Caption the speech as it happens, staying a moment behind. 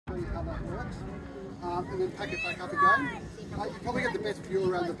that works. And then pack it back up again. You probably get the best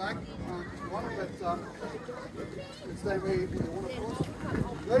view around the back if you want it, but it's there where you want it, of course.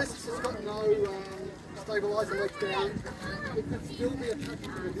 Notice it's just got no stabiliser legs down. It could still be attached to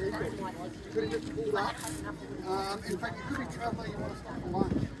the vehicle. You could have just pulled up. In fact, you could be travelling, you want to stop for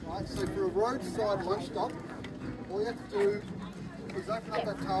lunch, right? So for a roadside lunch stop, all you have to do is open up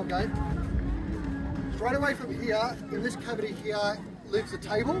that tailgate. Straight away from here, in this cavity here, lives a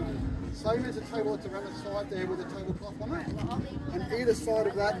table. Same as the table that's around the side there with a tablecloth on it. And either side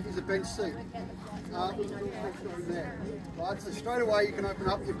of that is a bench seat. Which is all fixed over there. Right, so straight away you can open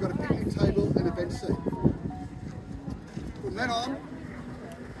up, you've got a picnic table and a bench seat. From then on,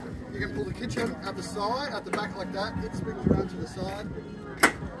 you can pull the kitchen at the side, at the back like that. It swings around to the side.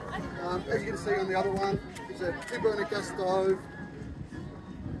 As you can see on the other one, it's a 2-burner gas stove.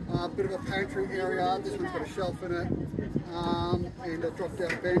 A bit of a pantry area. This one's got a shelf in it. And a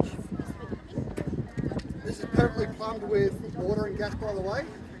drop-down bench. This is perfectly plumbed with water and gas, by the way.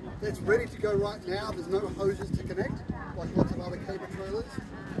 It's ready to go right now. There's no hoses to connect, like lots of other camper trailers.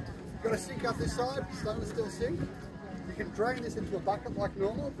 You've got a sink up this side, stainless steel sink. You can drain this into a bucket like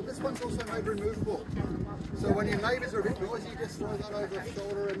normal, but this one's also made removable. So when your neighbours are a bit noisy, you just throw that over the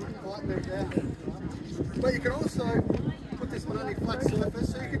shoulder and lighten them down. But you can also put this one on a flat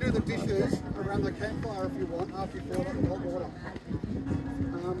surface, so you can do the dishes around the campfire if you want, after you fill it up with hot water.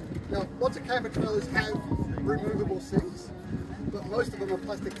 Now, lots of camper trailers have removable sinks, but most of them are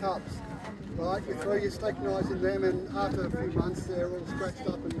plastic tubs. Right? You throw your steak knives in them, and after a few months, they're all scratched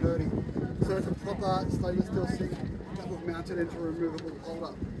up and dirty. So it's a proper stainless steel sink that we've mounted into a removable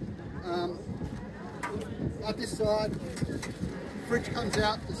holder. At this side, fridge comes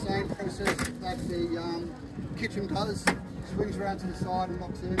out the same process that the kitchen does. Swings around to the side and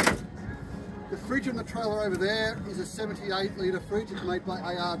locks in. The fridge on the trailer over there is a 78 litre fridge. It's made by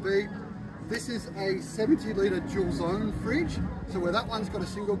ARB. This is a 70 litre dual zone fridge. So where that one's got a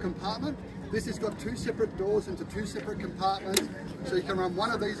single compartment, this has got 2 separate doors into 2 separate compartments. So you can run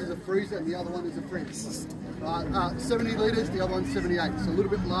one of these as a freezer and the other one as a fridge. 70 litres, the other one's 78. So a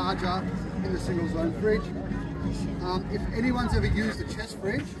little bit larger in the single zone fridge. If anyone's ever used a chest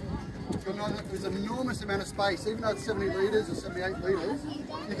fridge, you'll know that there's an enormous amount of space. Even though it's 70 litres or 78 litres,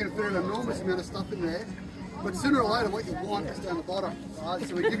 you can fit an enormous amount of stuff in there. But sooner or later, what you want is down the bottom. Right?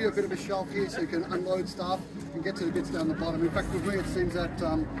 So we give you a bit of a shelf here so you can unload stuff and get to the bits down the bottom. In fact, with me, it seems that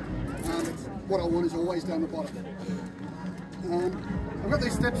what I want is always down the bottom. I've got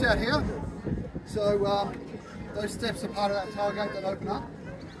these steps out here. So those steps are part of that tailgate that open up.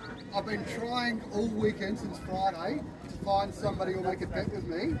 I've been trying all weekend since Friday to find somebody who'll make a bet with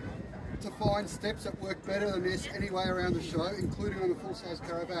me to find steps that work better than this anywhere around the show, including on a full-size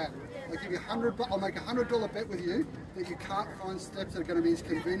caravan. I'll give you I'll make a $100 bet with you that you can't find steps that are going to be as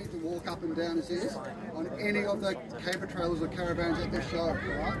convenient to walk up and down as this on any of the camper trailers or caravans at this show,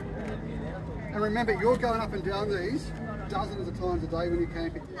 right? And remember, you're going up and down these dozens of times a day when you're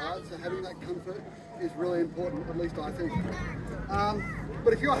camping, right? So having that comfort is really important, at least I think.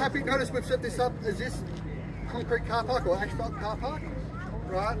 But if you're happy, notice we've set this up as this concrete car park or asphalt car park.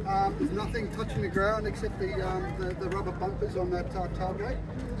 Right, there's nothing touching the ground except the rubber bumpers on that tailgate.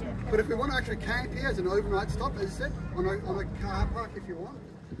 But if we want to actually camp here as an overnight stop, as I said, on a car park if you want,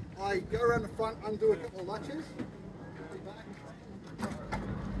 I go around the front, undo a couple of latches.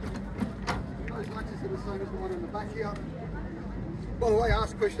 Those latches are the same as the one on the back here. By the way,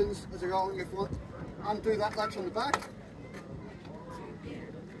 ask questions as I go along if you want. Undo that latch on the back.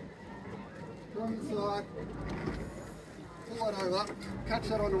 Go on the side. Pull that over, catch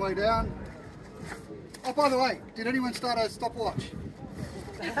that on the way down. Oh, by the way, did anyone start a stopwatch?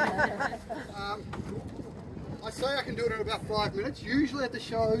 I say I can do it in about 5 minutes. Usually at the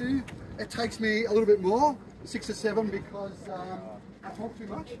show, it takes me a little bit more, 6 or 7, because I talk too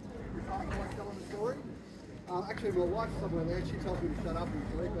much. I can't always tell the story. Actually, my wife's somewhere there. She tells me to shut up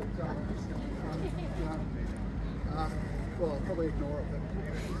usually, but well, I'll probably ignore it.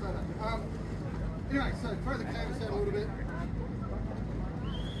 But, anyway, so throw the canvas out a little bit.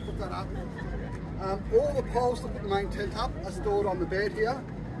 Put that up. All the poles to put the main tent up are stored on the bed here.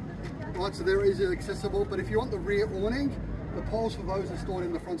 Right, so they're easily accessible, but if you want the rear awning, the poles for those are stored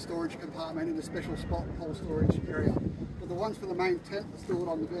in the front storage compartment in a special spot pole storage area. But the ones for the main tent are stored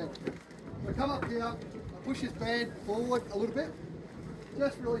on the bed. So come up here, I push this bed forward a little bit,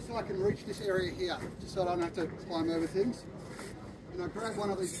 just really so I can reach this area here, just so I don't have to climb over things. And I grab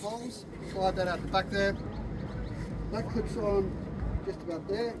one of these poles, slide that out the back there. That clips on just about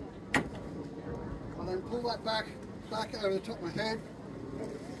there. I then pull that back over the top of my head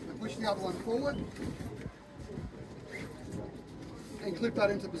and push the other one forward. and clip that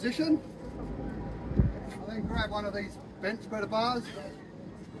into position. And then grab one of these bent spreader bars.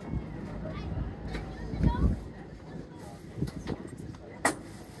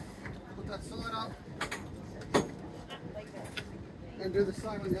 Put that side up. And do the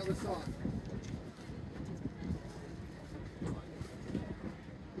same on the other side.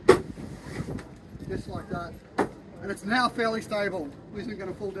 Just like that. And it's now fairly stable. It isn't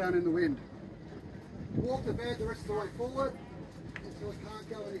going to fall down in the wind. Walk the bed the rest of the way forward until it can't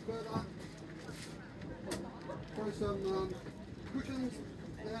go any further. Throw some cushions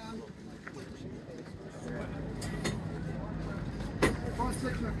down. Front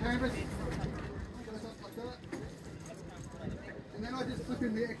section of canvas goes up like that. And then I just slip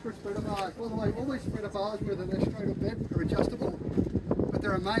in the extra spreader bars. By the way, all these spreader bars, whether they're straight or bent, are adjustable, but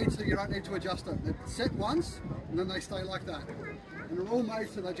they're made so you don't need to adjust them. They're set once and then they stay like that. And they're all made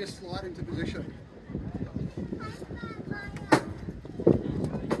so they just slide into position.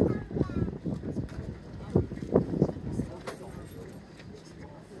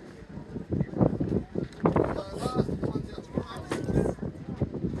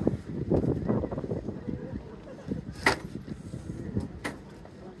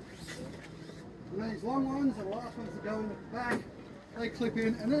 These long ones are the last ones that go in the back. They clip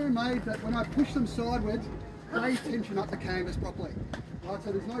in, and they're made that when I push them sideways, they tension up the canvas properly. Right,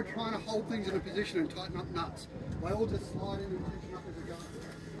 so there's no trying to hold things in a position and tighten up nuts. They all just slide in and tension up as we go.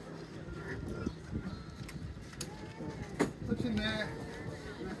 Clips in there,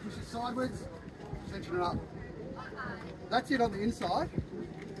 and then push it sideways, tension it up. That's it on the inside.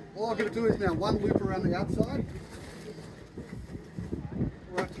 All I've got to do is now one loop around the outside,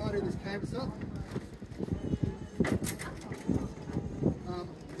 where I've tidied this canvas up.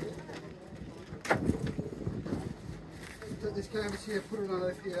 Take this canvas here, put it on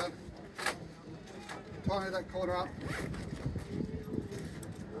over here, tie that corner up.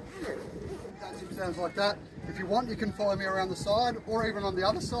 That sounds like that. If you want, you can follow me around the side, or even on the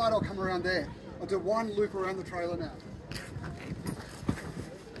other side, I'll come around there. I'll do one loop around the trailer now.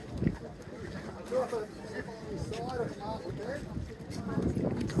 I'll do up a zip on the side of the marble there.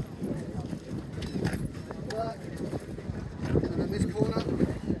 And then this corner.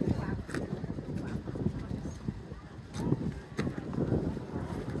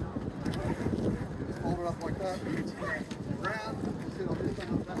 Hold it up like that. Round. Sit on this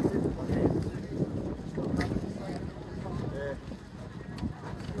one. That's it.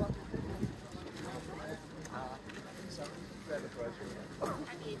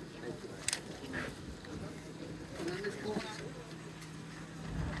 And then this corner.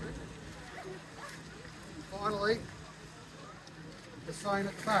 And finally, the same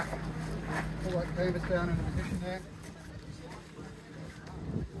at the back. Pull that canvas down into position there.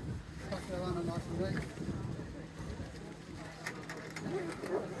 Tuck that under nice and neat.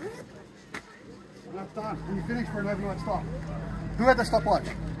 And that's done. And you finish for an overnight stop. Who had the stopwatch?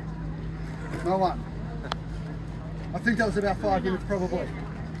 No one. I think that was about 5 minutes probably.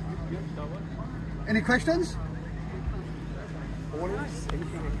 Any questions?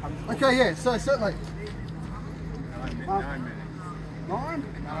 Okay, yeah, so certainly. 9 minutes. 9?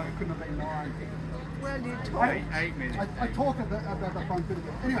 No, it couldn't have been 9. Well, you talk. 8 minutes. I talk about the front bit of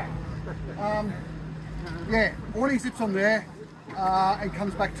it. Anyway, yeah, awning zips on there and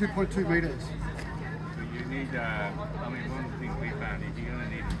comes back 2.2 metres. So you need, I mean, one of the things we found is you're going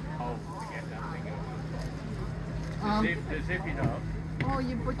to need a hole to get that thing up. The zip it up. Oh,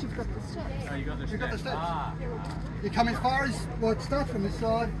 you've got the steps. Oh, you got the steps. You've got the steps. Ah. You come as far as, well, it starts from this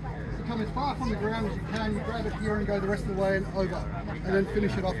side. You come as far from the ground as you can. You grab it here and go the rest of the way and over, and then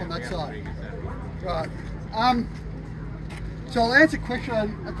finish it off on that side. Right. So I'll answer a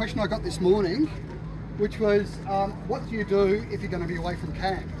question I got this morning, which was, what do you do if you're going to be away from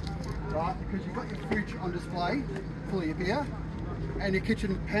camp? Right, because you've got your fridge on display, full of your beer, and your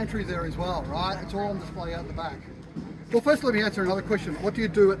kitchen pantry there as well, right? It's all on display out the back. Well, first let me answer another question. What do you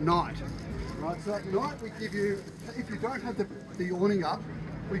do at night? Right, so at night we give you, if you don't have the awning up,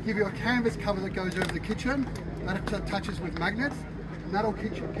 we give you a canvas cover that goes over the kitchen, that attaches with magnets, and that'll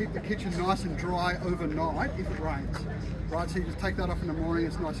keep the kitchen nice and dry overnight if it rains. Right, so you just take that off in the morning,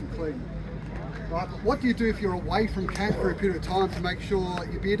 it's nice and clean. Right, but what do you do if you're away from camp for a period of time to make sure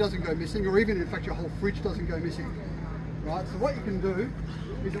your beer doesn't go missing, or even in fact your whole fridge doesn't go missing? Right, so what you can do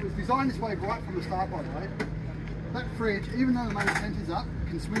is, it was designed this way right from the start, by the way. That fridge, even though the main tent is up,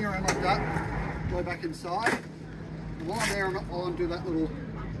 can swing around like that, go back inside. And while I'm there, I'll undo that little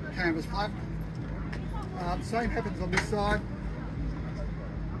canvas flap. Same happens on this side.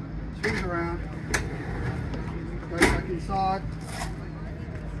 Swings around, goes back inside.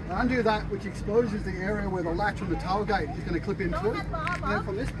 Undo that, which exposes the area where the latch on the tailgate is going to clip into. And then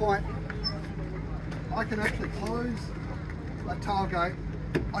from this point, I can actually close that tailgate.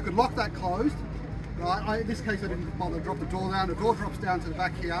 I could lock that closed. Right? In this case, I didn't bother to drop the door down. The door drops down to the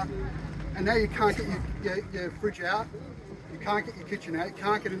back here. And now you can't get your fridge out. You can't get your kitchen out. You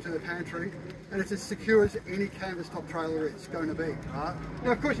can't get into the pantry. And it's as secure as any canvas top trailer is going to be. Right?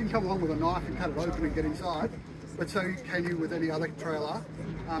 Now, of course, you can come along with a knife and cut it open and get inside. But so can you with any other trailer,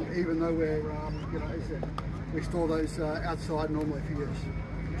 even though we're, you know, we store those outside normally for use.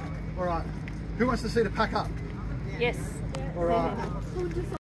 All right, who wants to see the pack up? Yes. All right.